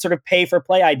it's that sort of pay for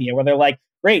play idea where they're like,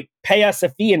 great, pay us a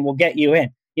fee and we'll get you in.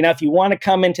 You know, if you want to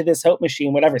come into this Hope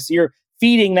Machine, whatever. So you're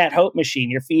feeding that Hope Machine.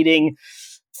 You're feeding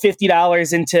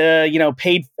 $50 into, you know,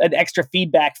 paid an extra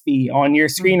feedback fee on your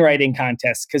screenwriting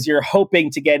contest because you're hoping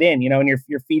to get in, you know, and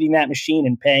you're feeding that machine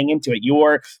and paying into it.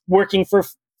 You're working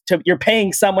you're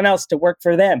paying someone else to work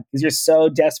for them because you're so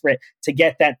desperate to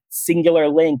get that singular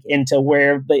link into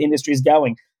where the industry is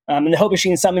going. And the Hope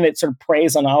Machine is something that sort of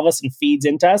preys on all of us and feeds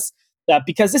into us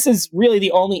because this is really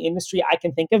the only industry I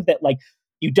can think of that, like,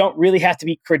 you don't really have to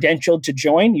be credentialed to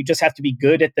join. You just have to be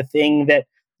good at the thing that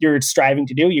you're striving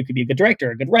to do. You could be a good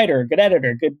director, a good writer, a good editor,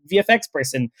 a good VFX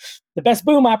person, the best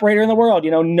boom operator in the world.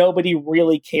 You know, nobody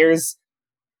really cares.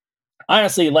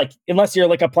 Honestly, like, unless you're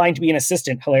like applying to be an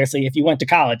assistant, hilariously, if you went to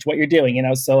college, what you're doing, you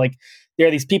know. So like, there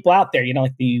are these people out there, you know,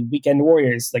 like the weekend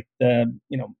warriors, like the,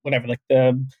 you know, whatever, like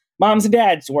the moms and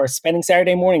dads who are spending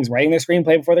Saturday mornings writing their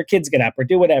screenplay before their kids get up or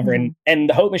do whatever. Mm-hmm. And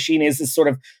the Hope Machine is this sort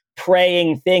of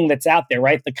praying thing that's out there,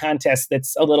 right? The contest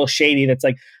that's a little shady, that's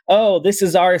like, oh, this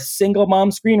is our single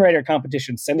mom screenwriter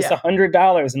competition. Send us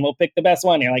 $100 and we'll pick the best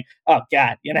one. You're like, oh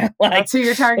God, you know, like, that's who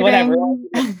you're targeting. Whatever.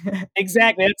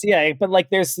 Exactly. That's, but like,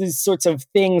 there's these sorts of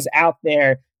things out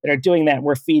there that are doing that.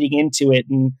 We're feeding into it.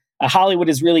 And Hollywood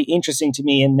is really interesting to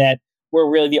me in that we're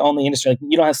really the only industry. Like,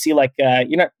 you don't have to see like,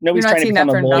 nobody's trying to become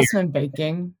a lawyer. Investment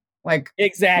banking. Like,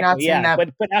 exactly. Yeah.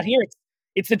 But out here,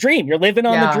 it's the dream. You're living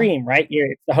on the dream, right?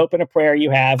 It's the hope and a prayer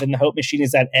you have. And the Hope Machine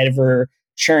is that ever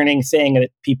churning thing that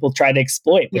people try to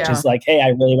exploit, which is like, hey, I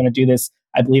really want to do this.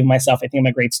 I believe in myself. I think I'm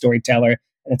a great storyteller.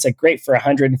 And it's like, great, for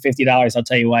 $150, I'll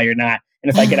tell you why you're not.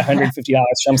 And if I get $150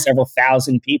 from several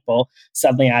thousand people,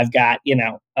 suddenly I've got,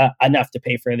 enough to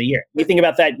pay for the year. You think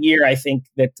about that year, I think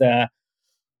that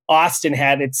Austin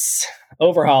had its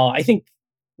overhaul. I think,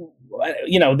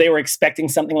 they were expecting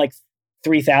something like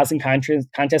 3,000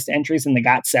 contest entries and they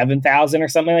got 7,000 or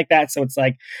something like that. So it's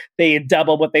like they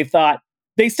doubled what they thought.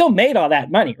 They still made all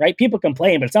that money, right? People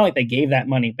complain, but it's not like they gave that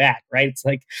money back, right? It's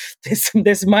like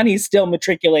this money still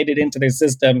matriculated into their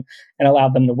system and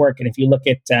allowed them to work. And if you look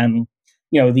at,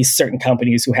 these certain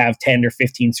companies who have 10 or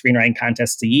 15 screenwriting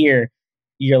contests a year,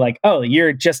 you're like, oh,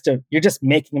 you're just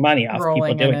making money off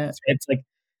people doing it. It's like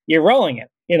you're rolling it,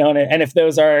 and if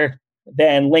those are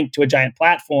then linked to a giant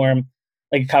platform,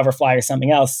 like a Coverfly or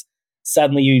something else,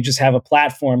 suddenly you just have a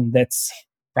platform that's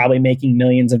probably making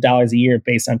millions of dollars a year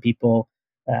based on people,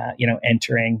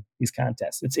 entering these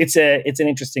contests. It's an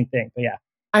interesting thing, but yeah.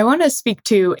 I want to speak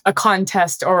to a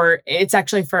contest, or it's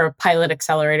actually for a pilot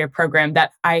accelerator program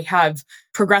that I have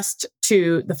progressed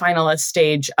to the finalist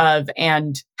stage of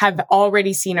and have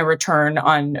already seen a return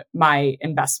on my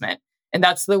investment. And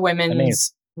that's the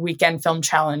Women's Weekend Film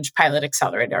Challenge Pilot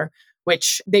Accelerator,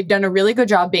 which they've done a really good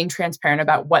job being transparent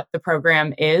about what the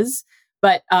program is.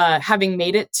 But having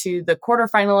made it to the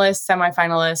quarterfinalist,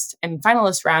 semifinalist, and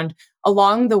finalist round,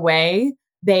 along the way,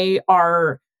 they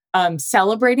are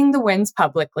celebrating the wins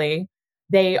publicly.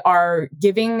 They are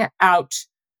giving out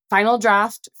free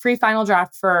final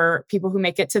draft for people who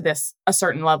make it to a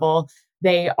certain level.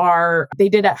 They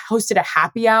hosted a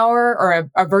happy hour or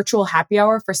a virtual happy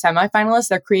hour for semifinalists.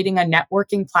 They're creating a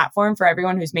networking platform for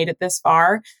everyone who's made it this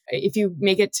far. If you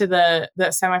make it to the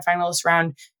semifinalist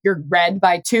round, you're read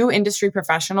by two industry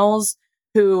professionals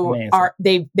who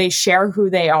they share who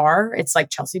they are. It's like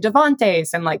Chelsea Devantes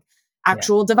and like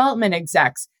actual development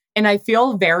execs. And I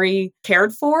feel very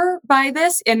cared for by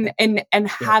this and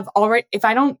have already, if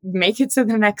I don't make it to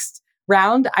the next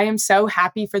round, I am so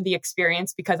happy for the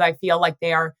experience because I feel like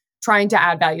they are trying to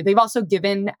add value. They've also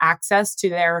given access to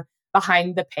their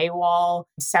behind the paywall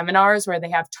seminars where they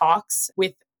have talks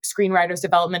with screenwriters,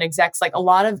 development execs, like a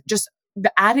lot of just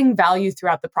adding value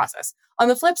throughout the process. On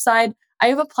the flip side, I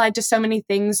have applied to so many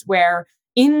things where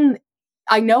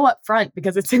I know up front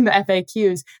because it's in the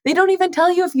FAQs, they don't even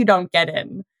tell you if you don't get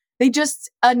in. They just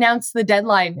announce the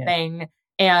deadline thing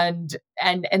and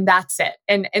that's it.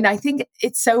 And I think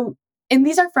it's so, and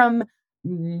these are from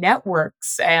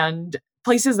networks and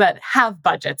places that have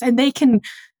budgets, and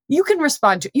you can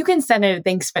respond to, you can send a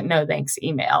thanks but no thanks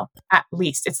email. At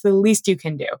least it's the least you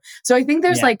can do. So I think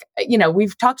there's like,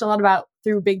 we've talked a lot about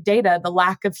through big data, the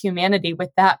lack of humanity with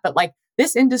that, but like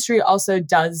this industry also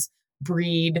does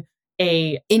breed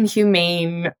a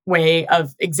inhumane way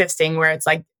of existing where it's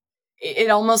like,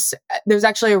 there's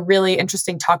actually a really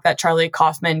interesting talk that Charlie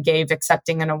Kaufman gave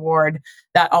accepting an award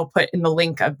that I'll put in the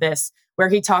link of this, where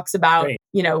he talks about,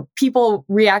 people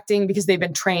reacting because they've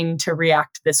been trained to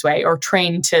react this way or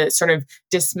trained to sort of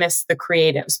dismiss the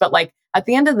creatives. But like at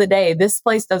the end of the day, this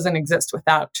place doesn't exist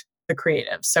without the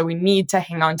creatives. So we need to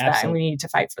hang on to that and we need to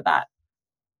fight for that.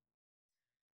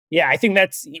 Yeah, I think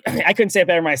I couldn't say it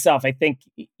better myself. I think,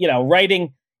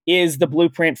 writing is the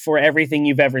blueprint for everything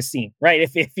you've ever seen, right?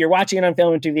 If you're watching it on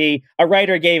film and TV, a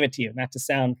writer gave it to you, not to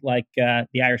sound like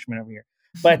the Irishman over here.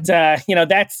 But,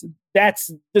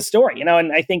 that's the story, and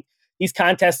I think these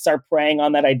contests are preying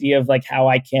on that idea of like how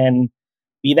I can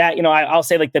be that. I'll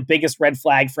say like the biggest red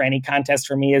flag for any contest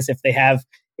for me is if they have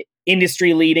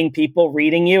industry leading people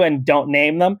reading you and don't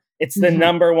name them. It's the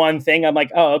number one thing. I'm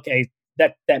like, oh, okay,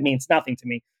 that means nothing to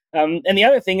me. And the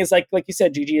other thing is like you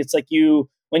said, Gigi, it's like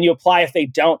when you apply, if they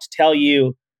don't tell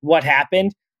you what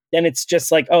happened, then it's just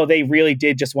like, oh, they really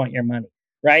did just want your money.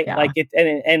 Right. Yeah. Like it.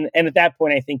 And at that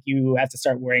point, I think you have to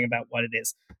start worrying about what it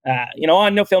is.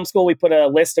 On No Film School, we put a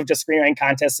list of just screenwriting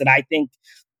contests that I think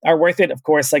are worth it. Of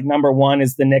course, like number one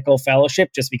is the Nickel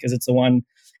Fellowship, just because it's the one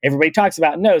everybody talks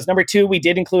about and knows. Number two, we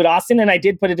did include Austin, and I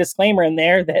did put a disclaimer in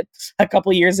there that a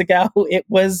couple of years ago, it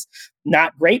was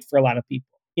not great for a lot of people.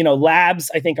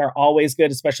 Labs, I think, are always good,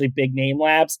 especially big name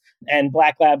labs and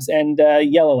black labs and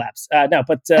yellow labs.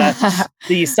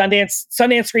 The Sundance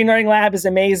Screenwriting Lab is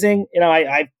amazing.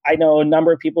 I know a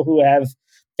number of people who have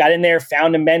got in there,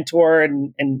 found a mentor,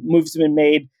 and movies have been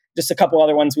made. Just a couple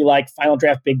other ones we like. Final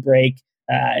Draft Big Break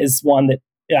is one that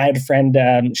I had a friend,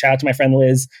 shout out to my friend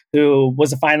Liz, who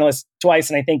was a finalist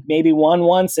twice and I think maybe won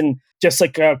once, and just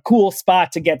like a cool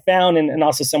spot to get found and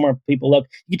also somewhere people look.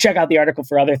 You can check out the article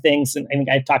for other things. And I think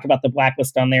I talk about the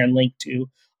blacklist on there and link to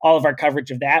all of our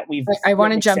coverage of that. I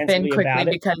want to jump in quickly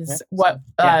because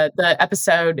the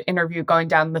episode interview going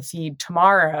down the feed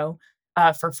tomorrow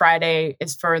for Friday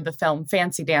is for the film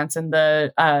Fancy Dance, and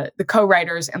the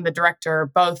co-writers and the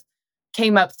director both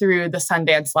came up through the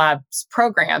Sundance Labs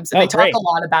programs. And they talk a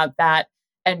lot about that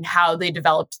and how they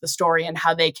developed the story and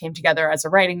how they came together as a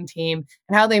writing team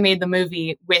and how they made the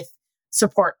movie with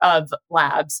support of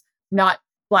labs, not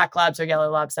black labs or yellow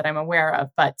labs that I'm aware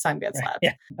of, but Sundance Labs.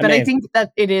 Yeah, but I think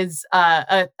that it is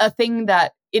a thing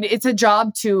that it's a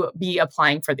job to be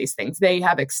applying for these things. They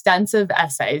have extensive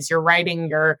essays. You're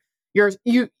writing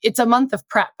it's a month of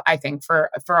prep, I think,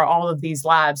 for all of these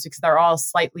labs because they're all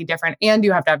slightly different, and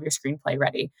you have to have your screenplay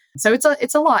ready. So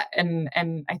it's a lot, and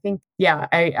I think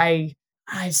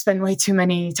I spend way too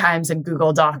many times in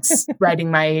Google Docs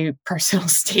writing my personal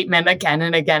statement again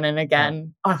and again and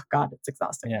again. Oh God, it's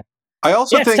exhausting. Yeah, I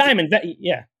also think it's time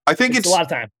I think it's a lot of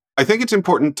time. I think it's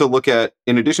important to look at,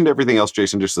 in addition to everything else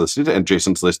Jason just listed, and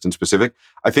Jason's list in specific,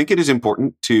 I think it is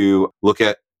important to look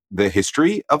at the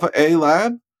history of a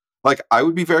lab. Like, I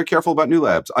would be very careful about new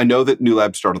labs. I know that new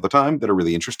labs start all the time that are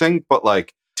really interesting, but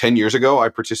like 10 years ago, I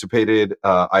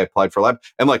applied for a lab,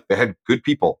 and like they had good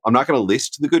people. I'm not going to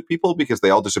list the good people because they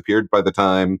all disappeared by the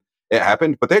time it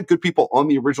happened, but they had good people on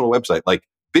the original website. Like,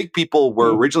 big people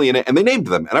were originally in it, and they named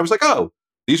them. And I was like, oh,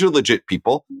 these are legit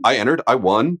people. I entered, I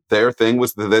won. Their thing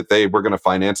was that they were going to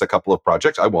finance a couple of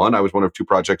projects. I won. I was one of two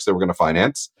projects they were going to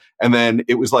finance. And then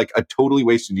it was like a totally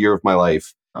wasted year of my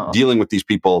life dealing with these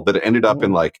people that ended up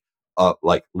in like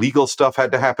legal stuff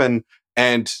had to happen.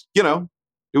 And,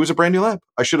 it was a brand new lab.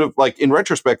 I should have, like, in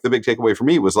retrospect, the big takeaway for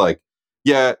me was like,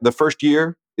 yeah, the first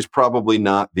year is probably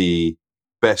not the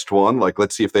best one. Like,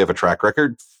 let's see if they have a track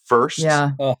record first.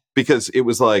 Yeah. Because it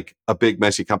was like a big,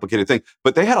 messy, complicated thing.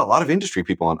 But they had a lot of industry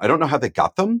people on. I don't know how they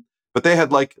got them, but they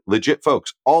had like legit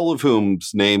folks, all of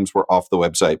whose names were off the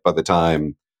website by the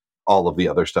time all of the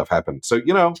other stuff happened. So,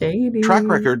 track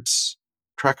records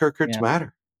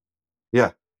matter.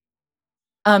 Yeah.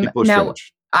 People are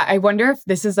strange. I wonder if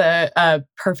this is a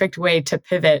perfect way to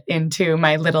pivot into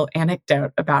my little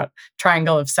anecdote about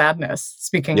Triangle of Sadness.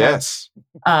 Speaking of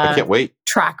I can't wait.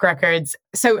 Track records.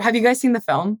 So have you guys seen the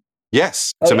film?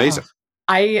 Yes. It's amazing.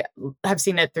 I have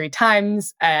seen it 3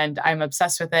 times and I'm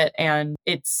obsessed with it. And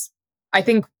I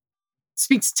think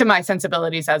speaks to my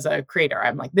sensibilities as a creator.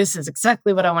 I'm like, this is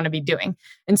exactly what I want to be doing.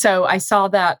 And so I saw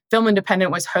that Film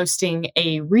Independent was hosting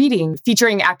a reading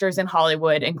featuring actors in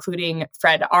Hollywood, including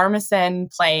Fred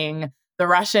Armisen playing the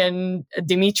Russian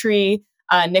Dmitri,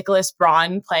 Nicholas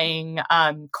Braun playing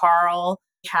Carl.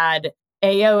 We had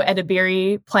Ayo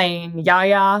Edebiri playing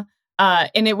Yaya.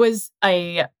 And it was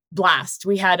a blast.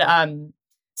 We had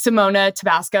Simona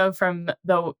Tabasco from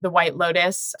the White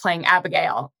Lotus playing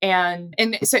Abigail. And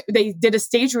so they did a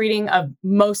stage reading of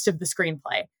most of the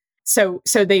screenplay. So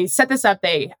they set this up.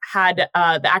 They had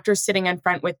the actors sitting in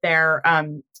front with their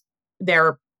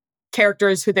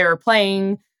characters who they were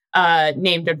playing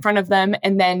named in front of them.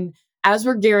 And then as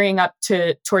we're gearing up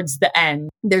towards the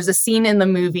end, there's a scene in the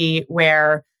movie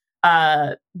where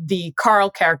the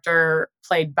Carl character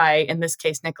played by, in this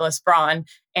case, Nicholas Braun,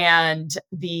 and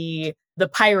the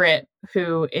pirate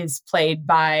who is played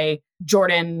by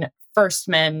Jordan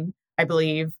Firstman, I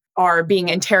believe, are being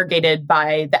interrogated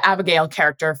by the Abigail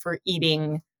character for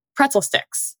eating pretzel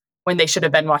sticks when they should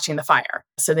have been watching the fire.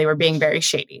 So they were being very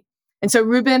shady. And so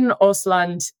Ruben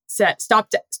Ostlund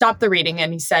stopped the reading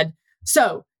and he said,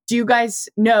 so do you guys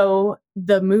know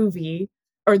the movie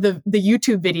or the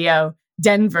YouTube video,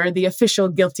 Denver, the official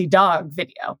Guilty Dog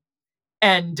video?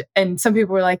 And some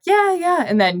people were like, yeah.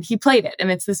 And then he played it.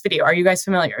 And it's this video. Are you guys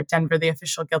familiar? Denver, the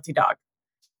official Guilty Dog.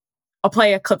 I'll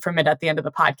play a clip from it at the end of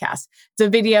the podcast. It's a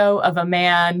video of a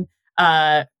man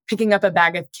picking up a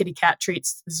bag of kitty cat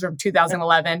treats. This is from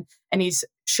 2011. And he's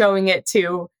showing it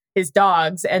to his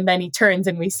dogs. And then he turns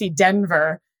and we see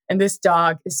Denver. And this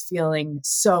dog is feeling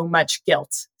so much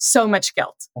guilt. So much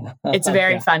guilt. It's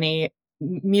very funny.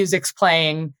 Music's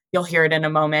playing. You'll hear it in a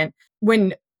moment.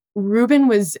 When Ruben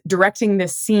was directing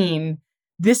this scene,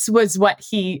 this was what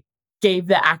he gave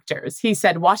the actors. He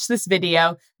said, watch this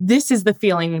video. This is the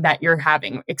feeling that you're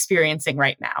experiencing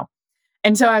right now.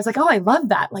 And so I was like, oh, I love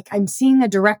that. Like I'm seeing a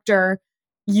director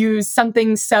use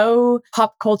something so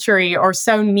pop culture-y or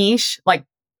so niche, like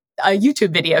a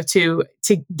YouTube video to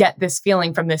get this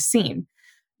feeling from this scene.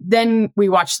 Then we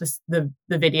watched the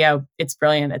video. It's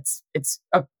brilliant. It's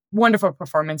a wonderful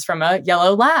performance from a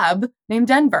yellow lab named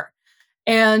Denver.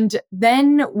 And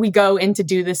then we go in to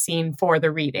do the scene for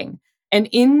the reading. And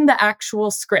in the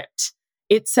actual script,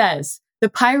 it says, the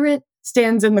pirate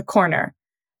stands in the corner.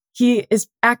 He is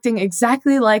acting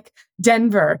exactly like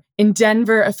Denver in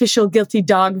Denver official Guilty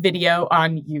Dog video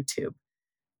on YouTube.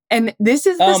 And this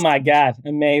is... Oh my God,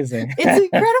 amazing. It's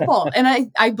incredible. And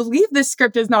I believe this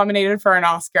script is nominated for an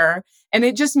Oscar. And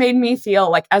it just made me feel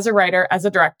like as a writer, as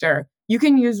a director, you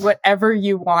can use whatever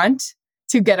you want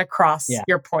to get across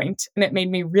your point. And it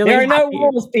made me really happy. There are no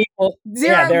rules, people.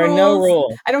 There are no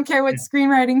rules. I don't care what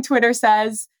screenwriting Twitter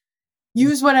says.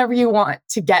 Use whatever you want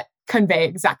to convey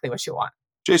exactly what you want.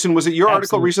 Jason, was it your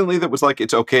article recently that was like,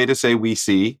 it's okay to say we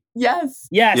see? Yes.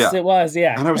 Yes, it was,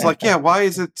 yeah. And I was like, why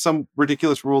is it some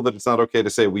ridiculous rule that it's not okay to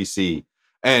say we see?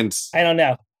 And I don't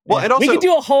know. Well, and also, we could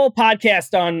do a whole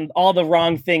podcast on all the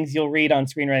wrong things you'll read on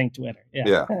screenwriting Twitter.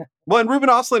 Yeah. Well, and Ruben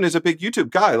Ostlund is a big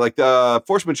YouTube guy. Like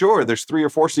Force Majeure, there's 3 or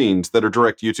 4 scenes that are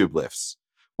direct YouTube lifts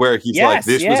where he's like,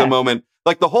 this was a moment.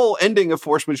 Like the whole ending of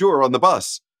Force Majeure on the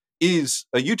bus is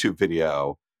a YouTube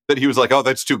video that he was like, oh,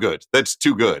 that's too good. That's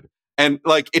too good. And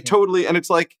like it totally, and it's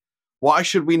like, why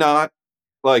should we not?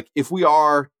 Like, if we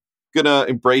are gonna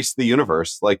embrace the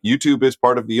universe, like YouTube is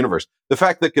part of the universe. The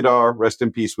fact that Godard, rest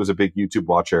in peace, was a big YouTube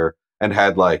watcher and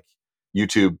had like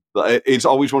YouTube, it's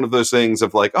always one of those things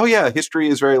of like, oh yeah, history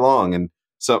is very long. And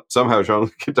so somehow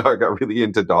Jean-Luc Godard got really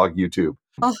into dog YouTube.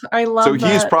 Oh, I love that. So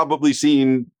he's probably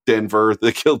seen Denver,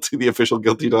 the official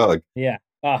Guilty Dog. Yeah.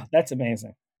 Oh, that's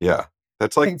amazing. Yeah.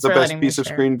 That's like the best piece of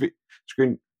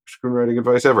screenwriting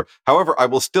advice ever. However, I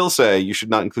will still say you should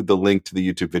not include the link to the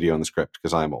YouTube video in the script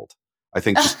because I'm old. I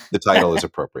think the title is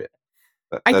appropriate.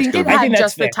 I think it had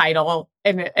just the title.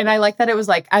 And I like that it was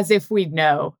like, as if we'd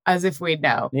know.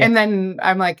 Yeah. And then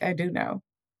I'm like, I do know,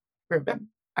 Ruben.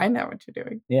 I know what you're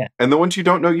doing. Yeah. And the ones you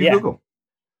don't know, you Google.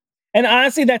 And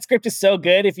honestly, that script is so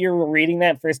good. If you're reading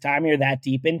that first time, you're that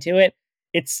deep into it.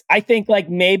 It's, I think, like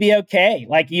maybe okay.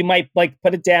 Like you might like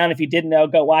put it down if you didn't know,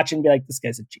 go watch and be like, this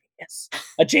guy's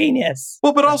a genius.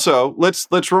 Well, but also let's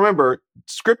remember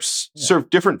scripts serve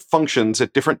different functions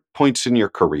at different points in your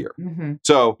career. Mm-hmm.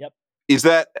 So is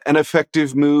that an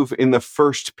effective move in the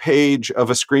first page of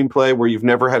a screenplay where you've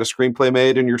never had a screenplay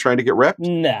made and you're trying to get repped?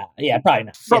 No, probably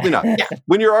not. Probably not.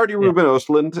 When you're already Ruben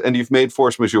Ostlund and you've made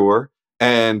Force Majeure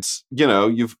and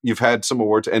you've had some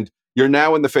awards and you're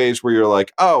now in the phase where you're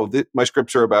like, oh, my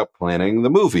scripts are about planning the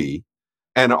movie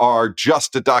and are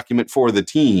just a document for the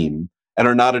team and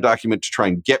are not a document to try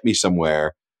and get me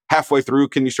somewhere. halfway through,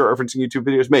 can you start referencing YouTube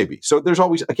videos? Maybe. So there's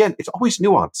always, again, it's always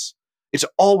nuance. It's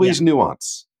always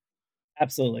nuance.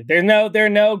 Absolutely. There are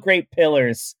no great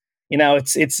pillars.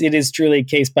 It is truly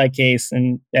case by case,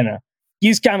 and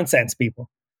use common sense, people.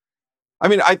 I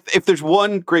mean, if there's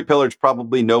one great pillar, it's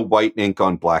probably no white ink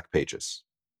on black pages.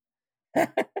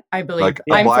 I believe. Like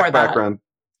I'm black for background.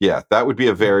 that. Yeah, that would be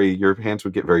your hands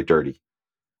would get very dirty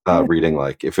reading,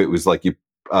 like if it was like you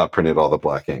printed all the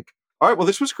black ink. All right, well,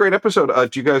 this was a great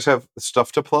episode. Do you guys have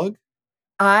stuff to plug?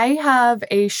 I have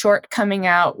a short coming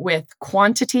out with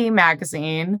Quantity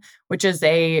Magazine, which is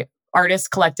a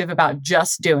artist collective about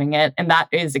just doing it. And that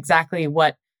is exactly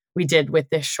what we did with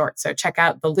this short. So check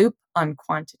out The Loop on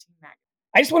Quantity Magazine.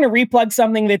 I just want to replug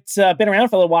something that's been around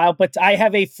for a little while, but I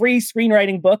have a free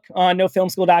screenwriting book on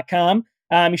nofilmschool.com.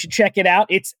 You should check it out.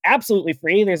 It's absolutely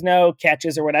free. There's no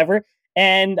catches or whatever.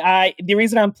 And the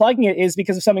reason I'm plugging it is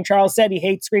because of something Charles said. He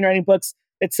hates screenwriting books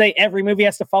that say every movie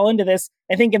has to fall into this.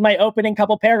 I think in my opening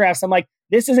couple paragraphs, I'm like,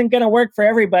 this isn't going to work for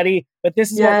everybody, but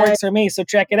this is what works for me. So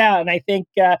check it out. And I think,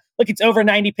 look, it's over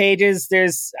 90 pages.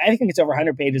 I think it's over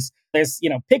 100 pages. There's,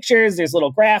 pictures, there's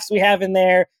little graphs we have in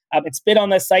there. It's been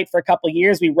on the site for a couple of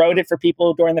years. We wrote it for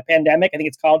people during the pandemic. I think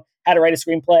it's called How to Write a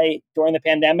Screenplay During the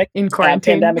Pandemic. In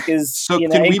quarantine. Pandemic is, so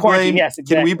can we blame, yes,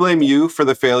 exactly. Can we blame you for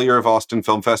the failure of Austin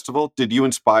Film Festival? Did you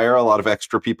inspire a lot of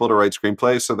extra people to write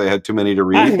screenplays so they had too many to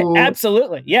read?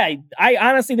 Absolutely. Yeah. I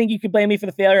honestly think you could blame me for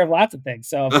the failure of lots of things.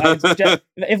 So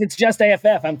if it's just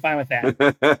AFF, I'm fine with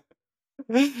that.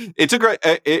 It's a great,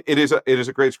 it is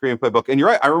a great screenplay book. And you're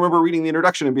right. I remember reading the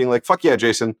introduction and being like, fuck yeah,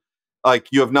 Jason. Like,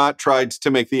 you have not tried to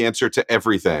make the answer to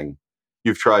everything.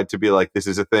 You've tried to be like, this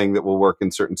is a thing that will work in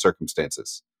certain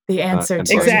circumstances. The answer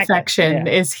to infection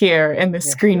is here in the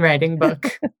screenwriting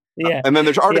book. And then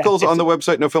there's articles on the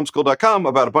website, nofilmschool.com,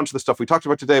 about a bunch of the stuff we talked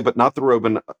about today, but not the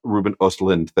Ruben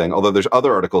Östlund thing, although there's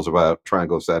other articles about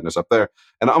Triangle of Sadness up there.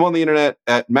 And I'm on the internet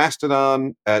at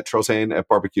Mastodon, at Charles Haine, at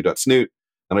barbecue.snoot.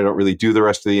 And I don't really do the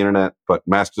rest of the internet, but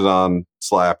Mastodon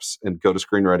slaps, and go to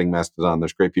Screenwriting Mastodon.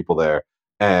 There's great people there.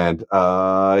 And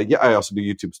I also do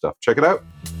YouTube stuff. Check it out.